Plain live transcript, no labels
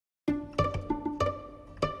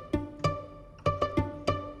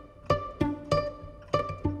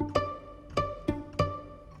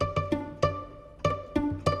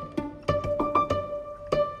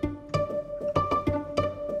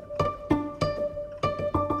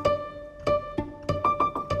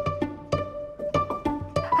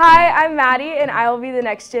Hi, I'm Maddie and I will be the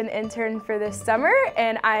NextGen intern for this summer,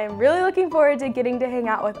 and I'm really looking forward to getting to hang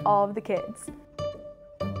out with all of the kids.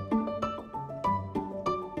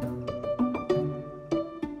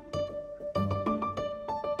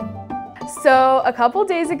 So a couple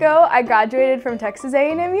days ago, I graduated from Texas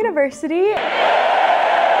A&M University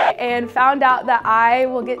and found out that I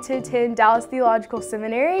will get to attend Dallas Theological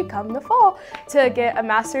Seminary come the fall to get a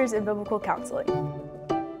master's in biblical counseling.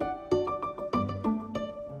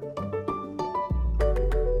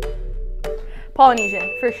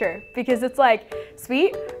 Polynesian, for sure, because it's like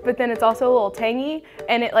sweet, but then it's also a little tangy,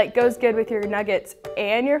 and it like goes good with your nuggets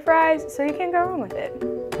and your fries, so you can't go wrong with it.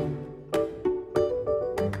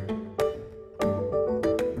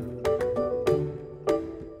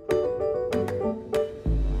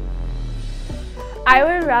 I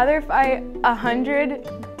would rather fight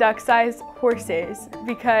 100 duck-sized horses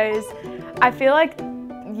because I feel like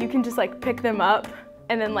you can just like pick them up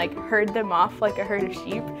and then like herd them off like a herd of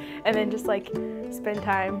sheep and then just like spend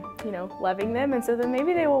time, loving them, and so then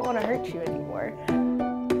maybe they won't want to hurt you anymore.